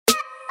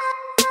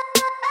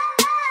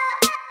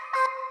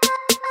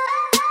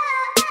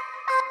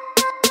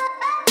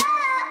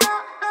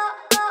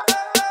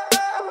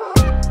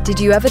Did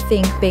you ever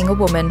think being a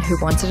woman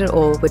who wanted it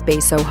all would be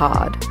so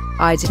hard?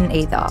 I didn't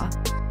either.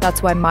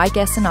 That's why my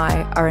guests and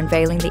I are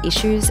unveiling the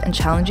issues and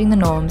challenging the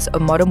norms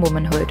of modern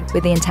womanhood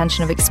with the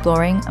intention of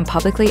exploring and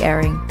publicly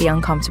airing the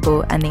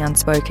uncomfortable and the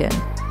unspoken.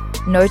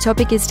 No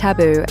topic is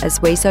taboo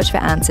as we search for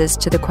answers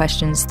to the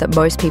questions that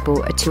most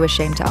people are too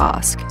ashamed to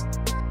ask.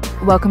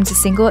 Welcome to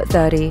Single at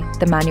 30,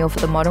 the manual for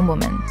the modern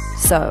woman.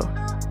 So,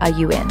 are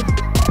you in?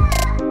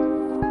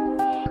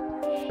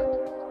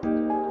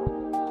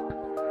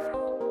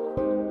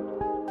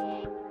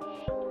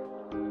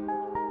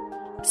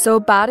 So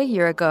about a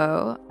year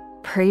ago,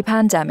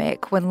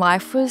 pre-pandemic, when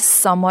life was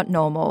somewhat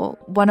normal,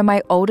 one of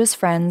my oldest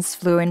friends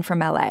flew in from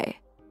LA.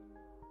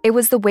 It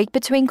was the week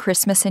between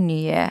Christmas and New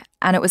Year,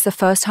 and it was the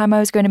first time I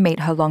was going to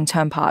meet her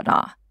long-term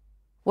partner.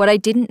 What I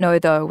didn't know,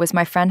 though, was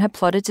my friend had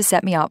plotted to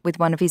set me up with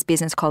one of his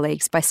business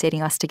colleagues by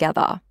seating us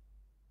together.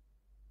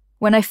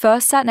 When I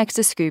first sat next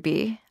to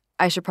Scooby,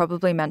 I should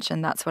probably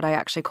mention that's what I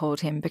actually called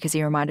him because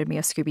he reminded me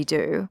of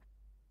Scooby-Doo,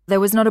 there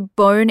was not a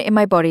bone in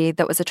my body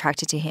that was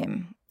attracted to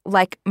him.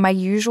 Like, my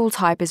usual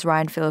type is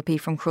Ryan Phillippe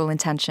from Cruel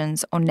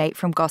Intentions or Nate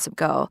from Gossip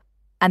Girl,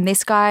 and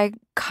this guy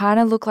kind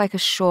of looked like a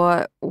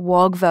short,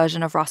 wog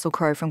version of Russell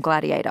Crowe from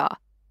Gladiator.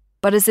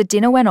 But as the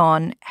dinner went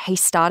on, he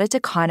started to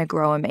kind of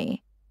grow on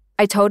me.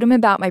 I told him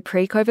about my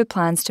pre-COVID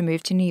plans to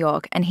move to New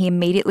York, and he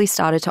immediately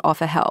started to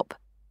offer help.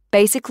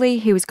 Basically,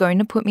 he was going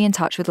to put me in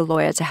touch with a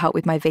lawyer to help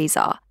with my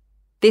visa.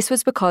 This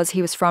was because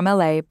he was from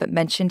LA but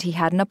mentioned he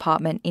had an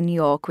apartment in New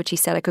York which he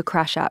said I could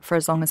crash at for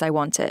as long as I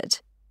wanted.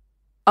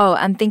 Oh,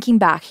 and thinking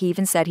back, he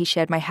even said he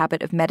shared my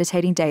habit of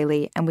meditating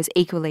daily and was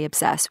equally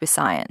obsessed with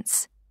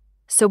science.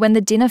 So when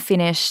the dinner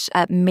finished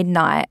at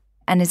midnight,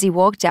 and as he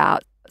walked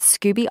out,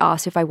 Scooby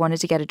asked if I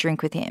wanted to get a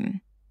drink with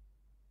him.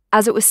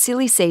 As it was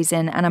silly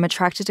season and I'm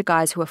attracted to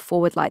guys who are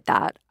forward like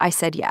that, I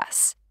said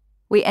yes.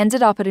 We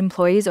ended up at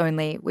Employees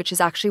Only, which is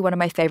actually one of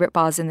my favourite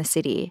bars in the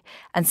city,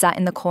 and sat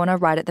in the corner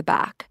right at the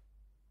back.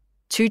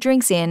 2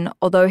 drinks in,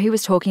 although he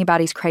was talking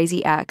about his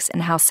crazy ex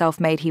and how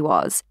self-made he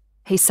was,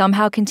 he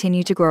somehow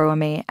continued to grow on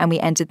me and we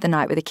ended the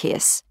night with a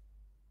kiss.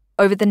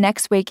 Over the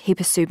next week, he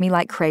pursued me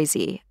like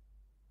crazy.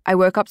 I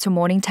woke up to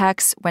morning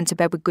texts, went to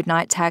bed with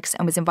goodnight texts,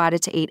 and was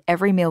invited to eat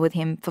every meal with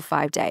him for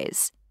 5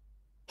 days.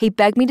 He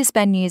begged me to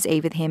spend New Year's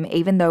Eve with him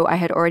even though I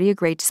had already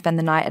agreed to spend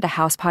the night at a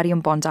house party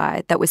in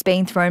Bondi that was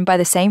being thrown by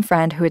the same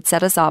friend who had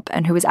set us up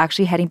and who was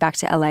actually heading back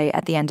to LA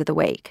at the end of the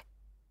week.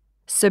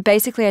 So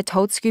basically I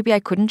told Scooby I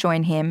couldn't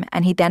join him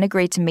and he then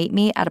agreed to meet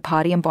me at a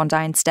party in Bondi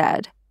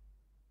instead.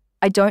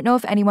 I don't know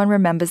if anyone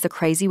remembers the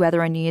crazy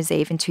weather on New Year's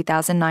Eve in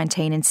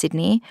 2019 in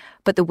Sydney,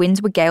 but the winds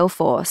were gale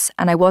force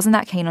and I wasn't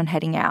that keen on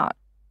heading out.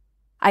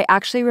 I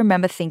actually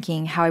remember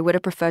thinking how I would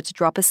have preferred to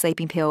drop a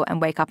sleeping pill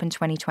and wake up in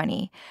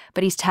 2020,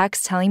 but his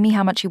text telling me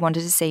how much he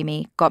wanted to see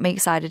me got me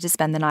excited to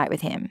spend the night with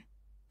him.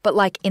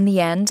 But in the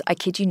end, I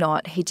kid you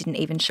not, he didn't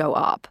even show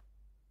up.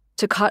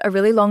 To cut a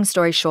really long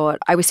story short,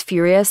 I was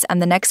furious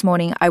and the next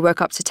morning I woke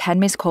up to 10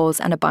 missed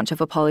calls and a bunch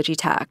of apology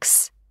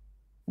texts.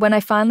 When I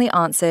finally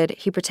answered,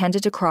 he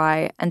pretended to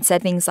cry and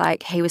said things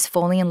like he was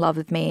falling in love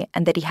with me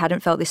and that he hadn't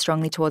felt this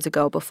strongly towards a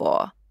girl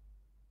before.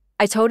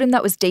 I told him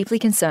that was deeply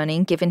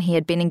concerning given he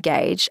had been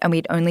engaged and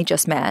we'd only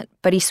just met,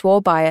 but he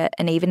swore by it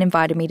and even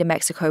invited me to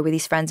Mexico with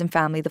his friends and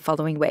family the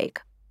following week.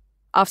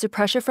 After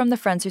pressure from the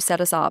friends who set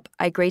us up,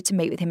 I agreed to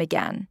meet with him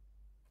again.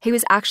 He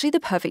was actually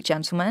the perfect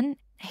gentleman.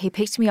 He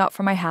picked me up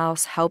from my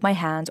house, held my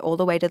hand all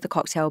the way to the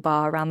cocktail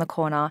bar around the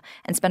corner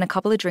and spent a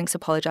couple of drinks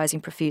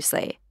apologizing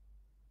profusely.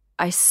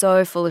 I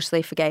so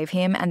foolishly forgave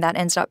him and that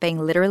ended up being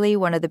literally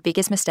one of the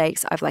biggest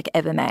mistakes I've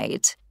ever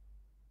made.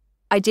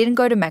 I didn't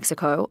go to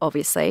Mexico,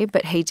 obviously,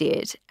 but he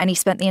did, and he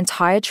spent the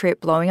entire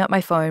trip blowing up my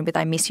phone with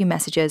I miss you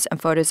messages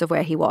and photos of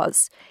where he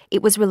was.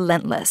 It was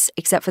relentless,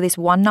 except for this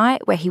one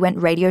night where he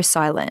went radio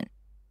silent.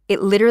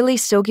 It literally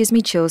still gives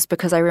me chills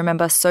because I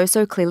remember so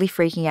clearly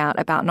freaking out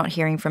about not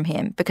hearing from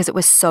him because it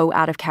was so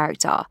out of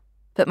character.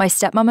 But my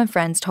stepmom and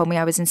friends told me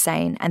I was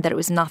insane and that it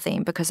was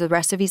nothing because the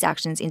rest of his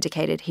actions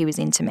indicated he was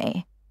into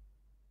me.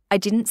 I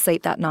didn't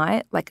sleep that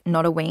night,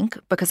 not a wink,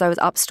 because I was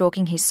up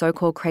stalking his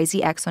so-called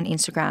crazy ex on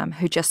Instagram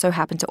who just so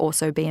happened to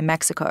also be in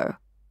Mexico.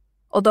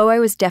 Although I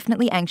was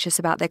definitely anxious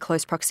about their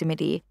close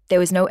proximity, there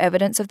was no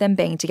evidence of them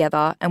being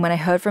together, and when I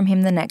heard from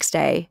him the next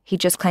day, he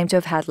just claimed to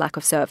have had lack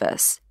of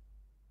service.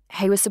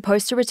 He was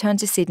supposed to return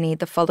to Sydney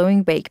the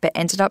following week but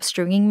ended up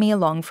stringing me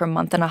along for a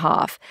month and a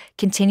half,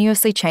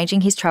 continuously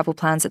changing his travel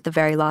plans at the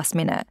very last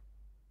minute.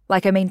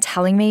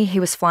 Telling me he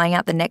was flying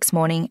out the next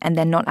morning and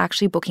then not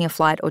actually booking a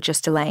flight or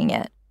just delaying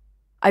it.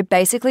 I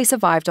basically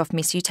survived off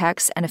miss you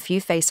texts and a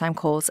few FaceTime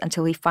calls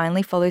until he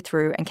finally followed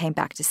through and came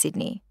back to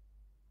Sydney.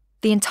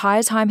 The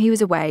entire time he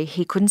was away,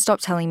 he couldn't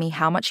stop telling me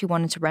how much he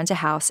wanted to rent a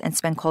house and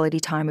spend quality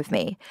time with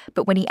me,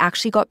 but when he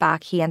actually got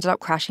back, he ended up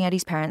crashing at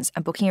his parents'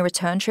 and booking a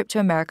return trip to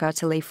America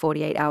to leave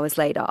 48 hours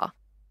later.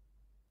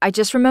 I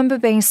just remember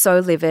being so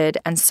livid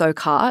and so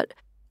cut,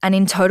 and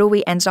in total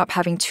we ended up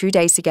having 2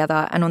 days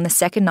together, and on the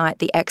second night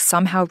the ex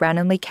somehow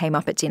randomly came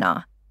up at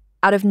dinner.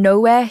 Out of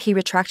nowhere, he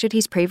retracted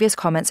his previous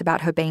comments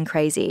about her being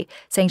crazy,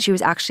 saying she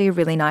was actually a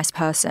really nice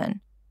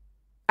person.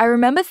 I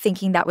remember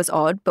thinking that was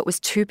odd, but was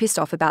too pissed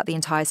off about the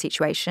entire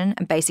situation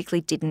and basically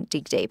didn't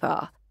dig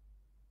deeper.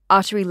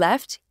 After he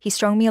left, he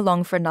strung me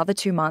along for another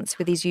 2 months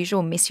with his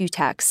usual miss you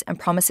texts and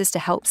promises to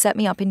help set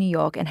me up in New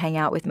York and hang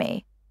out with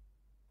me.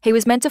 He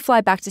was meant to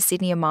fly back to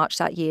Sydney in March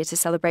that year to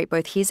celebrate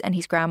both his and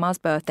his grandma's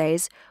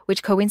birthdays,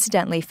 which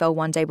coincidentally fell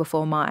one day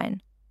before mine.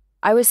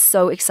 I was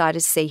so excited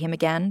to see him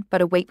again,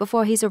 but a week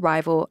before his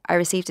arrival, I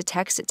received a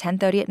text at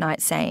 10:30 at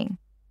night saying,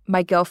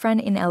 "My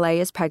girlfriend in LA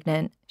is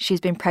pregnant. She's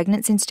been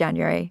pregnant since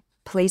January.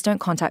 Please don't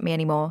contact me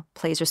anymore.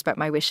 Please respect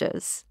my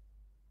wishes."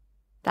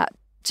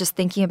 Just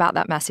thinking about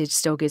that message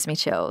still gives me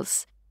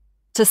chills.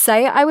 To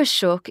say I was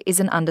shook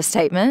is an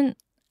understatement.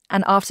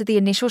 And after the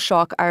initial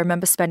shock, I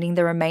remember spending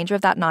the remainder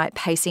of that night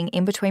pacing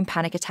in between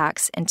panic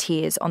attacks and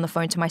tears on the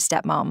phone to my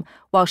stepmom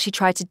while she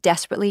tried to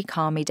desperately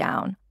calm me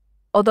down.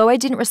 Although I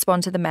didn't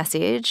respond to the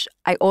message,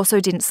 I also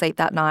didn't sleep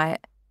that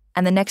night.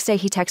 And the next day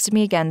he texted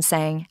me again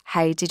saying,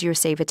 "Hey, did you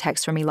receive a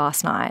text from me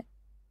last night?"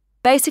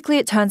 Basically,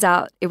 it turns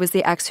out it was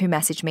the ex who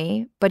messaged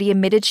me, but he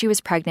admitted she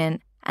was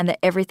pregnant and that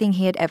everything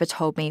he had ever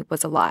told me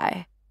was a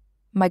lie.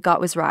 My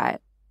gut was right.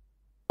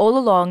 All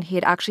along, he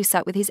had actually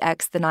sat with his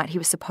ex the night he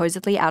was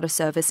supposedly out of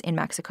service in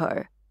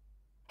Mexico.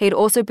 He had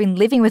also been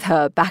living with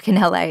her back in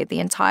LA the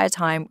entire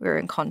time we were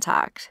in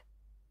contact.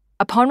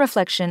 Upon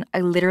reflection, I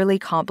literally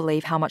can't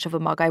believe how much of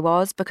a mug I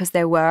was because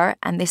there were,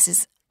 and this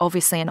is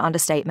obviously an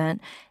understatement,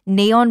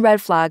 neon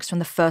red flags from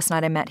the first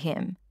night I met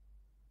him.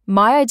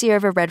 My idea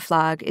of a red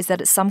flag is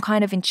that it's some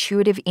kind of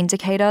intuitive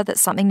indicator that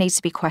something needs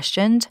to be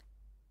questioned.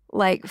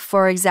 Like,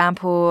 for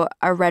example,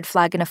 a red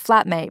flag in a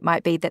flatmate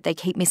might be that they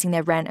keep missing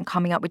their rent and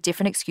coming up with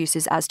different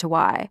excuses as to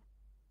why.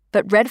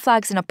 But red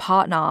flags in a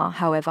partner,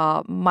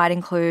 however, might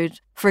include,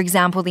 for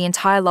example, the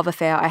entire love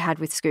affair I had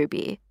with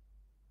Scooby.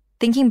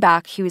 Thinking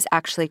back, he was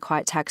actually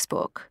quite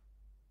textbook.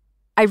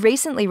 I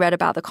recently read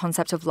about the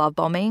concept of love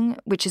bombing,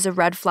 which is a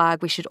red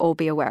flag we should all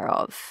be aware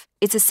of.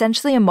 It's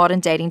essentially a modern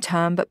dating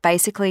term, but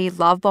basically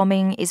love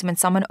bombing is when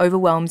someone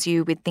overwhelms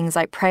you with things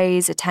like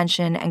praise,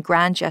 attention, and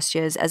grand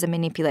gestures as a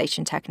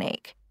manipulation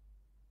technique.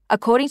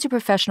 According to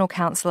professional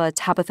counsellor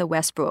Tabitha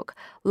Westbrook,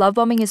 love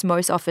bombing is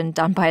most often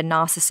done by a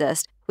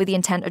narcissist with the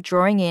intent of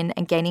drawing in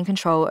and gaining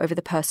control over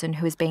the person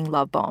who is being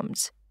love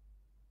bombed.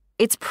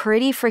 It's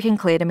pretty freaking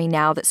clear to me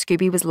now that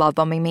Scooby was love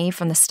bombing me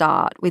from the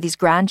start with his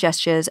grand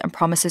gestures and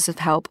promises of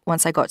help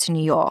once I got to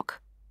New York.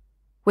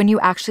 When you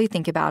actually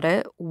think about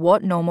it,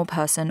 what normal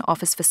person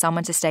offers for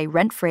someone to stay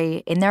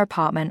rent-free in their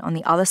apartment on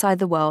the other side of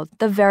the world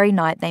the very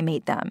night they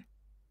meet them?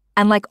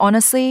 And like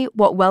honestly,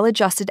 what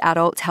well-adjusted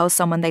adult tells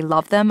someone they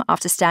love them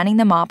after standing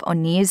them up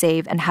on New Year's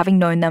Eve and having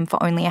known them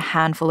for only a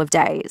handful of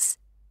days?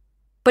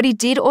 But he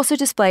did also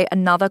display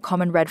another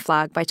common red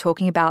flag by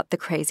talking about the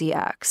crazy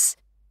ex.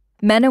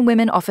 Men and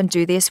women often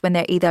do this when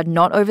they're either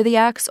not over the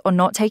ex or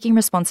not taking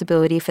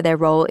responsibility for their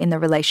role in the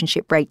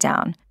relationship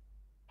breakdown.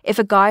 If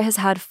a guy has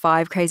had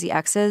 5 crazy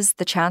exes,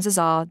 the chances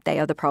are they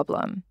are the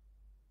problem.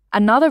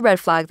 Another red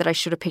flag that I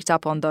should have picked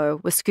up on,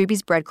 though, was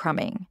Scooby's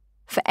breadcrumbing.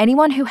 For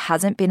anyone who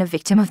hasn't been a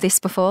victim of this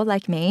before,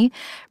 like me,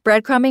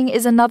 breadcrumbing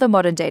is another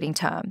modern dating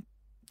term.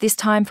 This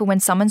time for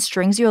when someone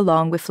strings you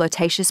along with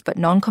flirtatious but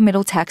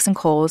non-committal texts and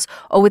calls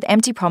or with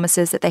empty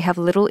promises that they have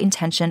little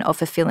intention of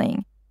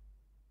fulfilling.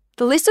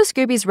 The list of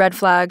Scooby's red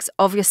flags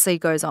obviously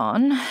goes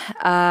on.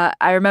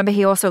 I remember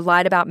he also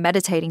lied about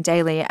meditating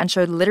daily and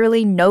showed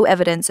literally no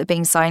evidence of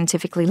being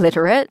scientifically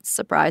literate.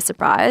 Surprise,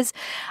 surprise.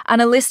 And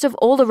a list of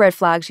all the red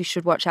flags you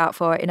should watch out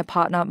for in a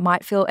partner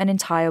might fill an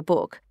entire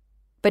book.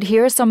 But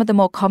here are some of the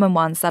more common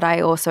ones that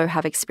I also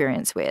have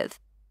experience with.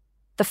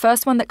 The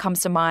first one that comes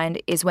to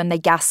mind is when they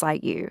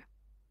gaslight you.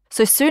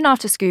 So soon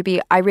after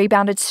Scooby, I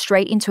rebounded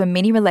straight into a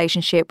mini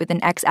relationship with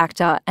an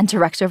ex-actor and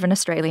director of an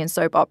Australian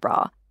soap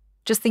opera.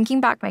 Just thinking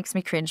back makes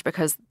me cringe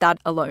because that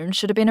alone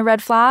should have been a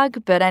red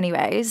flag. But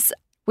anyways,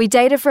 we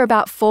dated for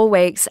about 4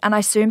 weeks and I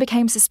soon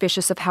became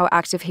suspicious of how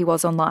active he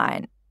was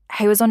online.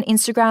 He was on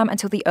Instagram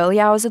until the early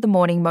hours of the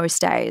morning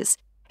most days.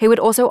 He would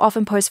also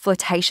often post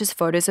flirtatious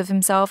photos of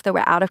himself that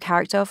were out of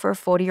character for a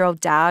 40-year-old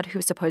dad who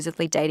was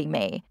supposedly dating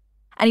me.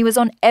 And he was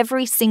on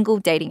every single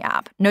dating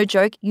app. No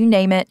joke, you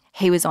name it,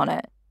 he was on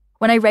it.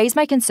 When I raised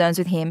my concerns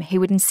with him, he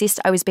would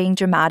insist I was being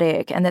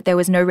dramatic and that there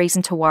was no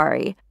reason to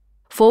worry.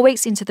 4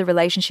 weeks into the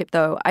relationship,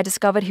 though, I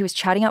discovered he was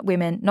chatting up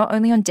women not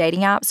only on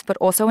dating apps, but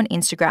also on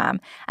Instagram,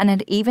 and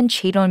had even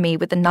cheated on me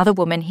with another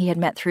woman he had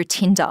met through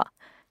Tinder.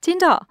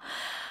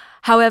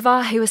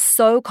 However, he was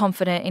so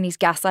confident in his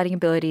gaslighting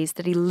abilities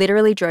that he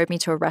literally drove me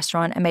to a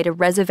restaurant and made a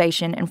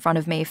reservation in front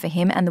of me for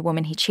him and the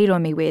woman he cheated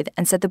on me with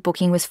and said the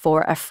booking was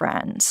for a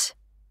friend.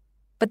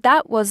 But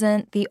that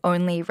wasn't the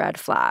only red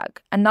flag.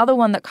 Another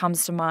one that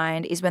comes to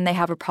mind is when they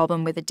have a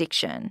problem with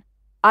addiction.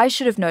 I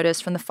should have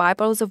noticed from the 5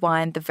 bottles of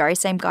wine the very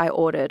same guy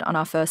ordered on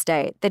our first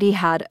date that he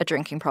had a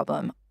drinking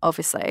problem,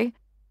 obviously.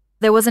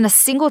 There wasn't a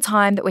single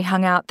time that we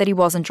hung out that he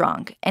wasn't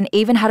drunk, and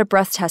even had a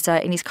breath tester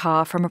in his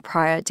car from a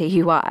prior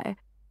DUI.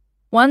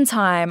 One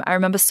time, I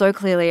remember so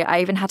clearly, I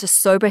even had to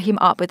sober him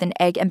up with an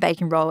egg and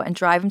bacon roll and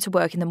drive him to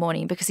work in the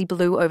morning because he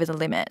blew over the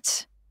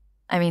limit.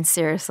 I mean,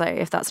 seriously,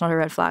 if that's not a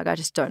red flag, I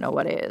just don't know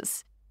what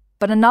is.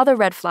 But another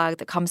red flag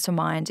that comes to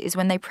mind is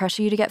when they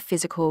pressure you to get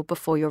physical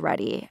before you're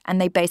ready, and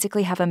they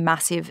basically have a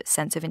massive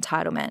sense of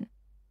entitlement.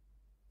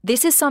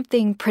 This is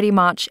something pretty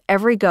much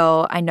every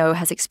girl I know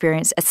has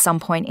experienced at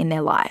some point in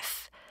their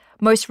life.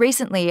 Most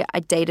recently, I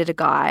dated a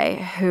guy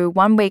who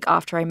 1 week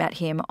after I met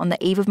him on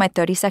the eve of my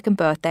 32nd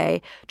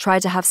birthday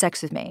tried to have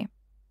sex with me.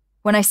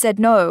 When I said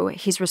no,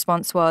 his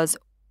response was,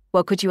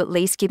 "Well, could you at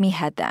least give me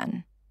head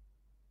then?"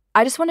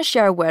 I just want to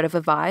share a word of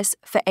advice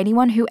for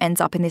anyone who ends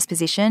up in this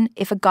position.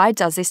 If a guy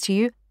does this to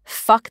you,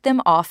 fuck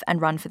them off and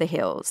run for the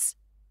hills.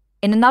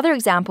 In another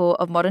example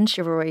of modern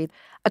chivalry,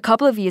 a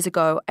couple of years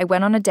ago, I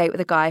went on a date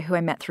with a guy who I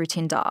met through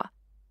Tinder.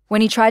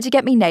 When he tried to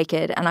get me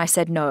naked and I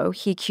said no,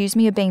 he accused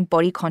me of being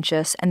body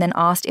conscious and then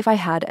asked if I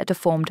had a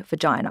deformed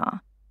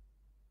vagina.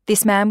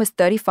 This man was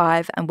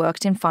 35 and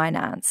worked in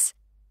finance.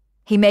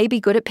 He may be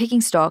good at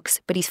picking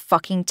stocks, but he's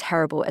fucking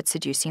terrible at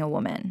seducing a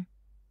woman.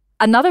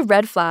 Another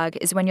red flag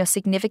is when your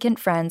significant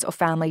friends or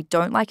family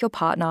don't like your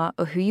partner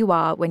or who you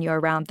are when you're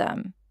around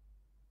them.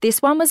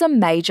 This one was a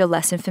major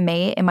lesson for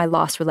me in my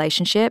last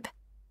relationship.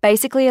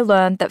 Basically, I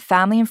learned that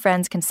family and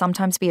friends can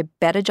sometimes be a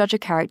better judge of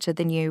character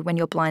than you when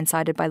you're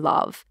blindsided by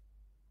love.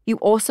 You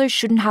also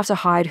shouldn't have to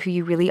hide who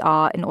you really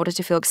are in order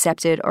to feel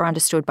accepted or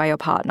understood by your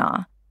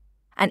partner.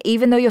 And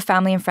even though your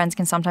family and friends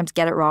can sometimes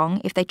get it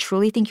wrong, if they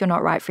truly think you're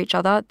not right for each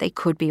other, they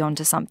could be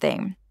onto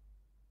something.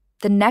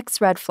 The next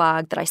red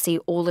flag that I see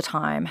all the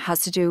time has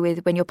to do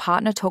with when your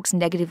partner talks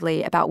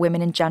negatively about women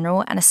in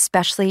general and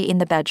especially in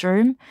the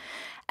bedroom.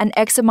 An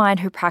ex of mine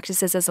who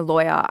practices as a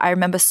lawyer, I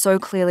remember so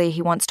clearly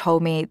he once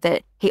told me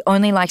that he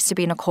only likes to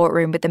be in a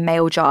courtroom with a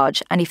male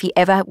judge, and if he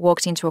ever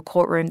walked into a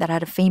courtroom that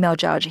had a female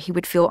judge, he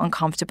would feel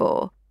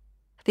uncomfortable.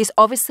 This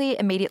obviously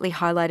immediately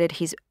highlighted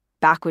his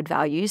backward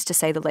values, to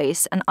say the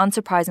least, and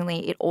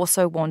unsurprisingly, it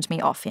also warned me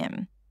off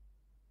him.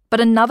 But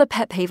another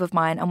pet peeve of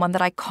mine, and one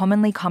that I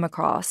commonly come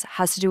across,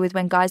 has to do with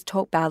when guys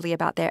talk badly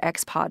about their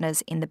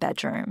ex-partners in the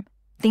bedroom.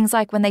 Things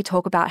like when they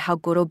talk about how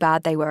good or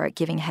bad they were at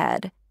giving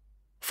head.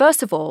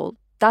 First of all,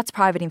 that's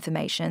private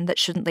information that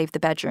shouldn't leave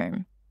the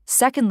bedroom.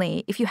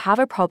 Secondly, if you have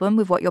a problem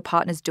with what your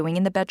partner's doing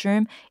in the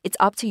bedroom, it's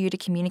up to you to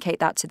communicate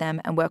that to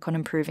them and work on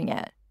improving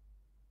it.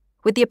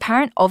 With the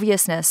apparent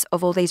obviousness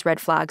of all these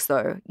red flags,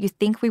 though, you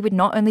think we would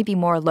not only be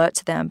more alert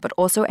to them, but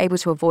also able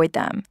to avoid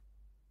them.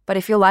 But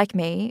if you're like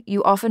me,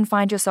 you often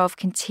find yourself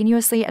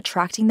continuously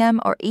attracting them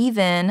or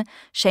even,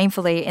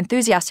 shamefully,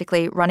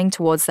 enthusiastically running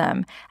towards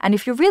them. And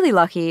if you're really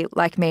lucky,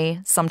 like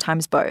me,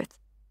 sometimes both.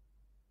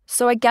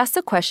 So I guess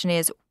the question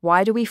is,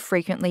 why do we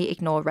frequently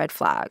ignore red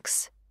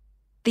flags?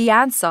 The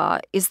answer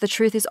is the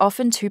truth is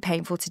often too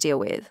painful to deal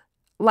with.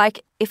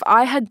 Like, if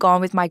I had gone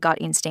with my gut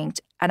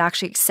instinct and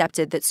actually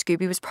accepted that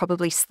Scooby was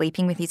probably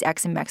sleeping with his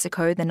ex in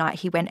Mexico the night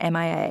he went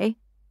MIA,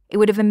 it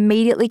would have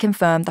immediately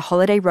confirmed the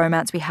holiday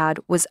romance we had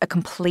was a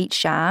complete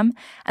sham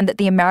and that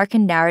the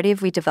American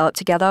narrative we developed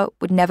together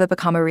would never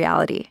become a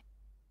reality.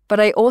 But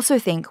I also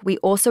think we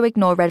also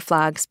ignore red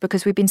flags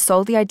because we've been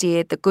sold the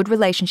idea that good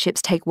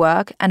relationships take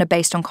work and are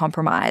based on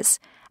compromise.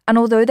 And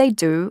although they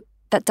do,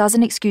 that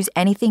doesn't excuse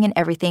anything and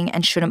everything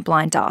and shouldn't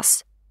blind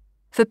us.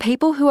 For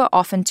people who are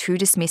often too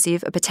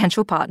dismissive of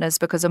potential partners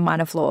because of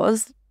minor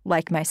flaws,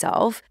 like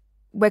myself,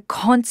 we're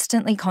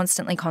constantly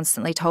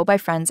told by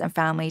friends and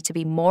family to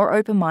be more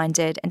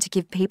open-minded and to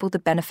give people the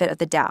benefit of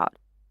the doubt.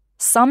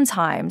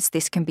 Sometimes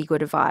this can be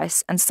good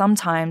advice, and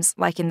sometimes,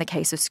 like in the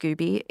case of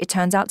Scooby, it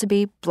turns out to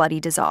be bloody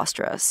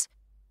disastrous.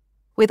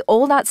 With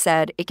all that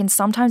said, it can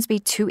sometimes be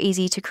too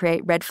easy to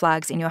create red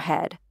flags in your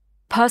head.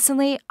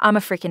 Personally, I'm a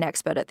freaking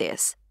expert at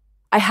this.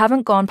 I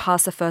haven't gone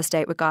past the first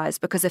date with guys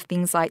because of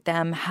things like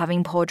them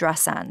having poor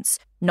dress sense,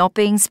 not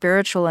being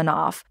spiritual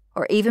enough,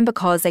 or even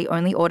because they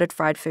only ordered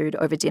fried food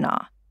over dinner.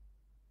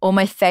 Or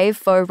my fave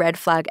faux red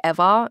flag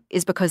ever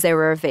is because they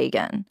were a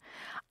vegan.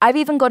 I've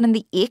even gotten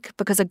the ick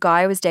because a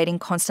guy I was dating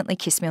constantly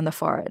kissed me on the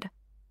forehead.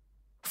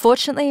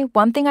 Fortunately,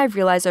 one thing I've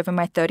realized over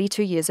my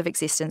 32 years of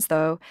existence,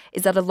 though,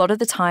 is that a lot of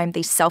the time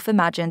these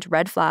self-imagined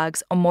red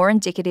flags are more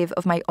indicative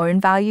of my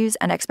own values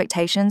and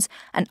expectations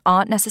and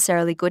aren't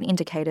necessarily good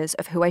indicators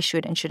of who I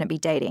should and shouldn't be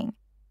dating.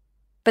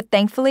 But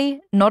thankfully,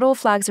 not all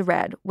flags are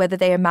red, whether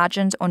they're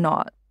imagined or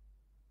not.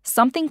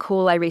 Something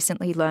cool I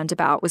recently learned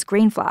about was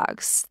green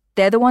flags.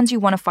 They're the ones you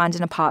want to find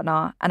in a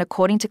partner, and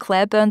according to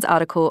Claire Burns'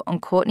 article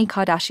on Kourtney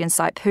Kardashian's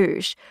site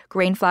Poosh,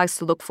 green flags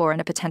to look for in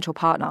a potential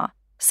partner.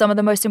 Some of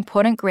the most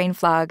important green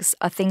flags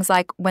are things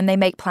like when they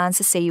make plans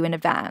to see you in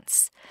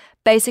advance.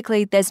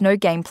 Basically, there's no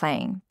game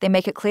playing. They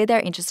make it clear they're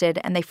interested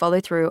and they follow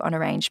through on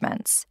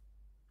arrangements.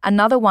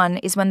 Another one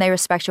is when they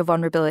respect your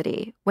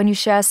vulnerability. When you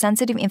share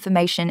sensitive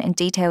information and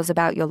details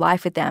about your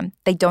life with them,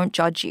 they don't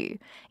judge you.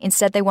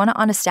 Instead, they want to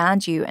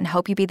understand you and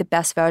help you be the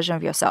best version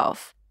of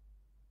yourself.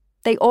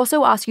 They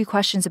also ask you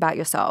questions about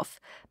yourself.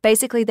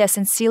 Basically, they're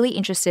sincerely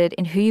interested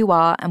in who you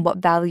are and what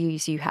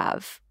values you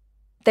have.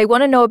 They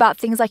want to know about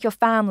things like your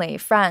family,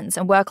 friends,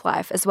 and work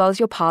life, as well as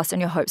your past and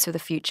your hopes for the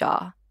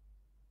future.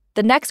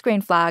 The next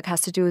green flag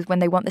has to do with when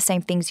they want the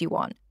same things you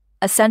want.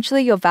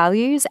 Essentially, your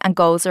values and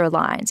goals are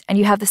aligned, and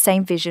you have the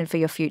same vision for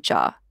your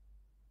future.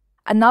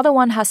 Another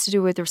one has to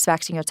do with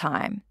respecting your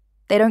time.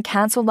 They don't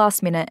cancel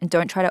last minute and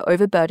don't try to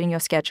overburden your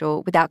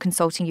schedule without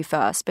consulting you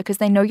first because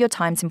they know your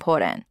time's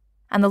important.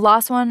 And the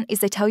last one is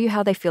they tell you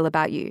how they feel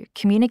about you.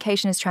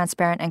 Communication is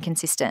transparent and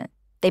consistent.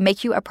 They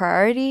make you a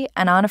priority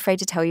and aren't afraid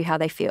to tell you how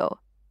they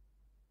feel.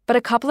 But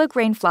a couple of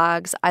green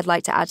flags I'd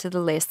like to add to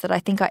the list that I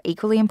think are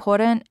equally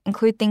important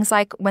include things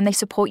like when they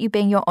support you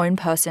being your own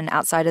person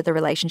outside of the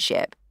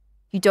relationship.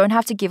 You don't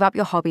have to give up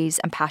your hobbies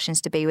and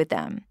passions to be with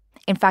them.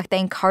 In fact,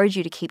 they encourage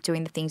you to keep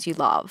doing the things you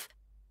love.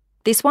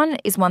 This one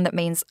is one that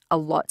means a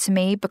lot to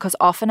me because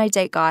often I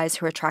date guys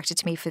who are attracted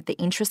to me for the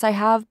interests I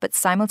have, but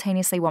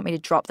simultaneously want me to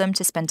drop them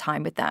to spend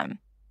time with them.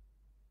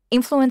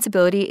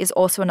 Influenceability is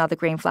also another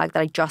green flag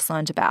that I just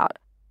learned about.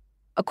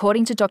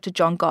 According to Dr.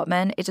 John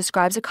Gottman, it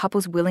describes a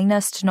couple's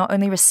willingness to not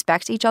only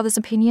respect each other's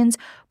opinions,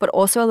 but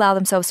also allow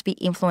themselves to be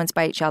influenced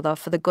by each other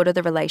for the good of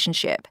the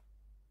relationship.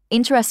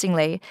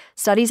 Interestingly,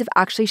 studies have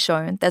actually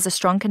shown there's a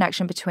strong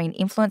connection between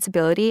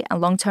influenceability and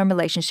long-term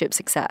relationship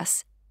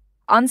success.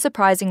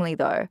 Unsurprisingly,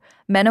 though,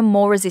 men are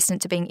more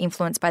resistant to being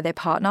influenced by their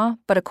partner,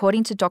 but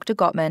according to Dr.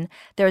 Gottman,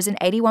 there is an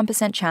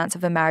 81% chance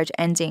of a marriage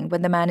ending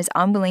when the man is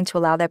unwilling to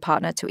allow their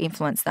partner to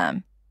influence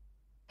them.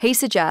 He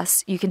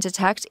suggests you can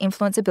detect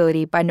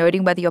influenceability by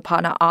noting whether your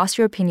partner asks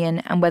your opinion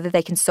and whether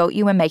they consult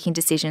you when making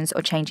decisions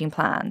or changing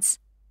plans.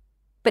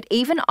 But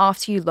even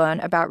after you learn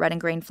about red and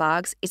green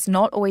flags, it's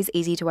not always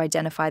easy to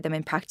identify them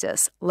in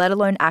practice, let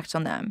alone act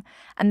on them.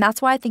 And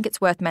that's why I think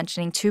it's worth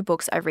mentioning 2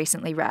 books I've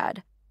recently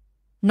read.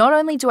 Not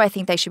only do I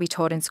think they should be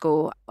taught in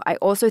school, I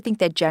also think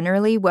they're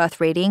generally worth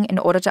reading in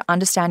order to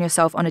understand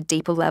yourself on a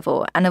deeper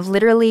level, and have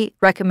literally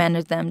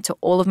recommended them to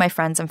all of my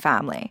friends and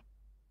family.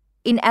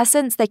 In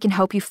essence, they can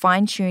help you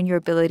fine-tune your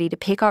ability to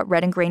pick up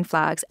red and green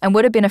flags and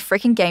would have been a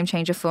freaking game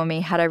changer for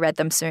me had I read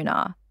them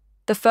sooner.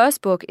 The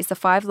first book is The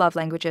 5 Love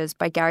Languages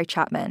by Gary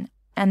Chapman,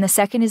 and the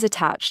second is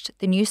Attached,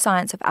 The New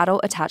Science of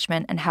Adult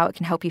Attachment and How It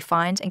Can Help You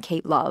Find and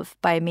Keep Love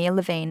by Amir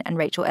Levine and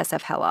Rachel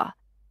S.F. Heller.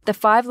 The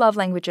 5 Love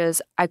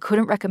Languages I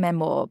couldn't recommend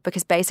more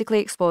because basically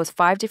explores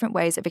 5 different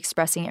ways of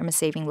expressing and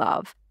receiving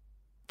love.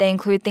 They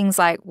include things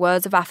like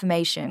words of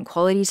affirmation,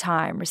 quality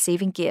time,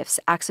 receiving gifts,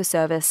 acts of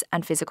service,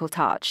 and physical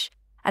touch.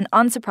 And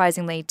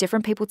unsurprisingly,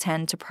 different people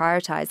tend to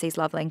prioritize these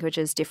love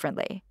languages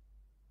differently.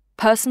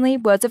 Personally,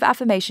 words of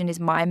affirmation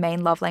is my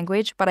main love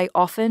language, but I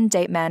often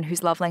date men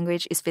whose love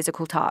language is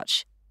physical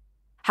touch.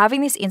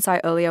 Having this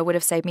insight earlier would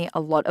have saved me a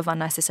lot of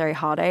unnecessary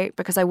heartache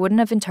because I wouldn't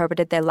have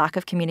interpreted their lack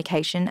of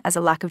communication as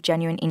a lack of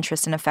genuine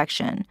interest and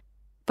affection.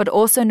 But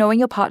also knowing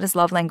your partner's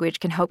love language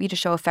can help you to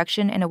show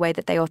affection in a way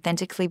that they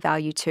authentically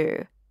value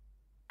too.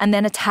 And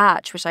then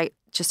Attach, which I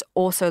just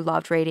also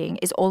loved reading,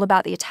 is all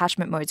about the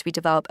attachment modes we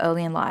develop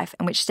early in life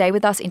and which stay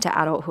with us into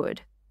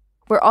adulthood.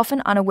 We're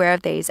often unaware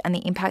of these and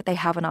the impact they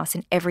have on us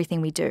in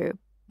everything we do.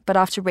 But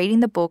after reading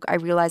the book, I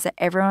realized that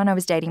everyone I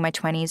was dating in my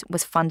 20s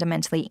was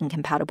fundamentally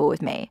incompatible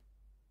with me.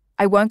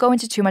 I won't go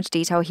into too much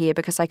detail here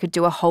because I could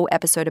do a whole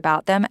episode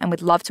about them and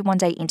would love to one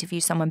day interview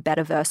someone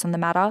better versed on the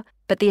matter,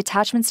 but the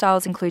attachment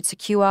styles include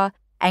secure,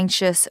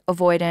 anxious,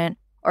 avoidant,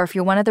 or if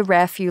you're one of the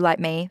rare few like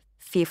me,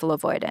 fearful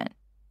avoidant.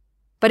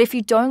 But if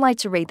you don't like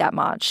to read that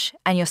much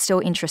and you're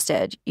still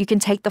interested, you can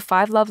take the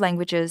 5 love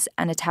languages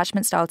and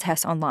attachment style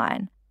tests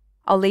online.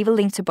 I'll leave a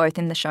link to both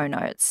in the show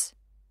notes.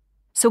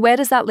 So where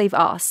does that leave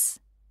us?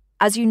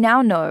 As you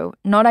now know,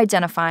 not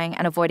identifying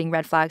and avoiding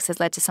red flags has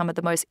led to some of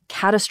the most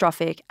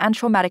catastrophic and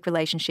traumatic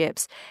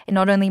relationships in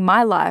not only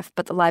my life,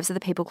 but the lives of the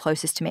people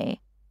closest to me.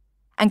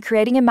 And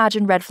creating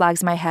imagined red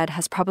flags in my head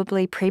has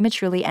probably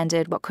prematurely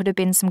ended what could have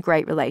been some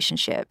great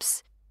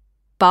relationships.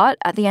 But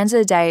at the end of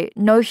the day,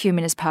 no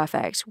human is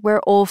perfect. We're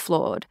all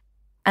flawed.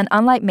 And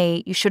unlike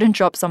me, you shouldn't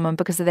drop someone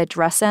because of their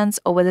dress sense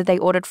or whether they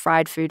ordered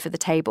fried food for the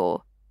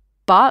table.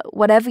 But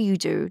whatever you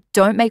do,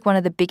 don't make one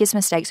of the biggest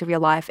mistakes of your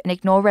life and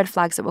ignore red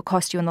flags that will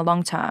cost you in the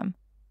long term.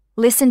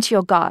 Listen to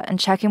your gut and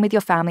check in with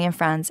your family and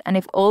friends, and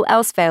if all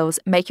else fails,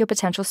 make your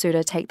potential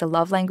suitor take the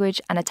love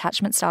language and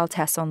attachment style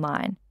tests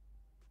online.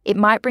 It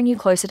might bring you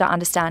closer to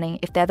understanding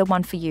if they're the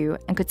one for you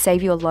and could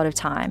save you a lot of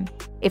time.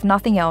 If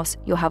nothing else,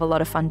 you'll have a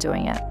lot of fun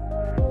doing it.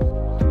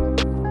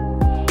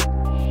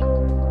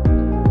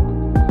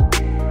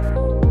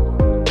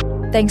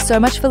 Thanks so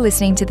much for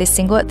listening to this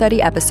Single at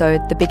 30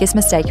 episode, The Biggest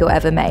Mistake You'll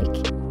Ever Make.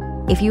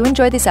 If you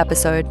enjoyed this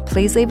episode,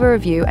 please leave a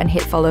review and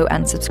hit follow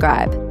and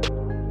subscribe.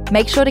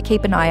 Make sure to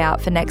keep an eye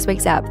out for next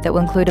week's ep that will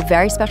include a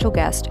very special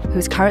guest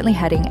who's currently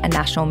heading a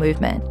national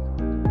movement.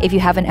 If you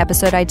have an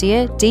episode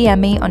idea, DM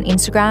me on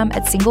Instagram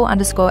at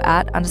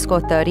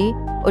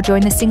single_at_30 or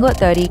join the Single at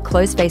 30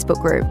 closed Facebook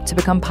group to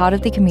become part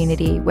of the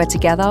community where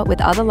together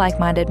with other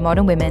like-minded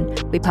modern women,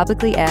 we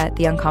publicly air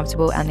the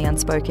uncomfortable and the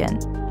unspoken.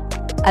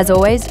 As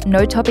always,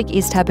 no topic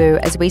is taboo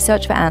as we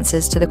search for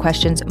answers to the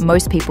questions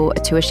most people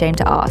are too ashamed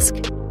to ask.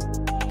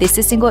 This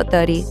is Single at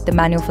 30, the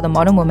manual for the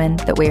modern woman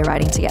that we are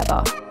writing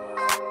together.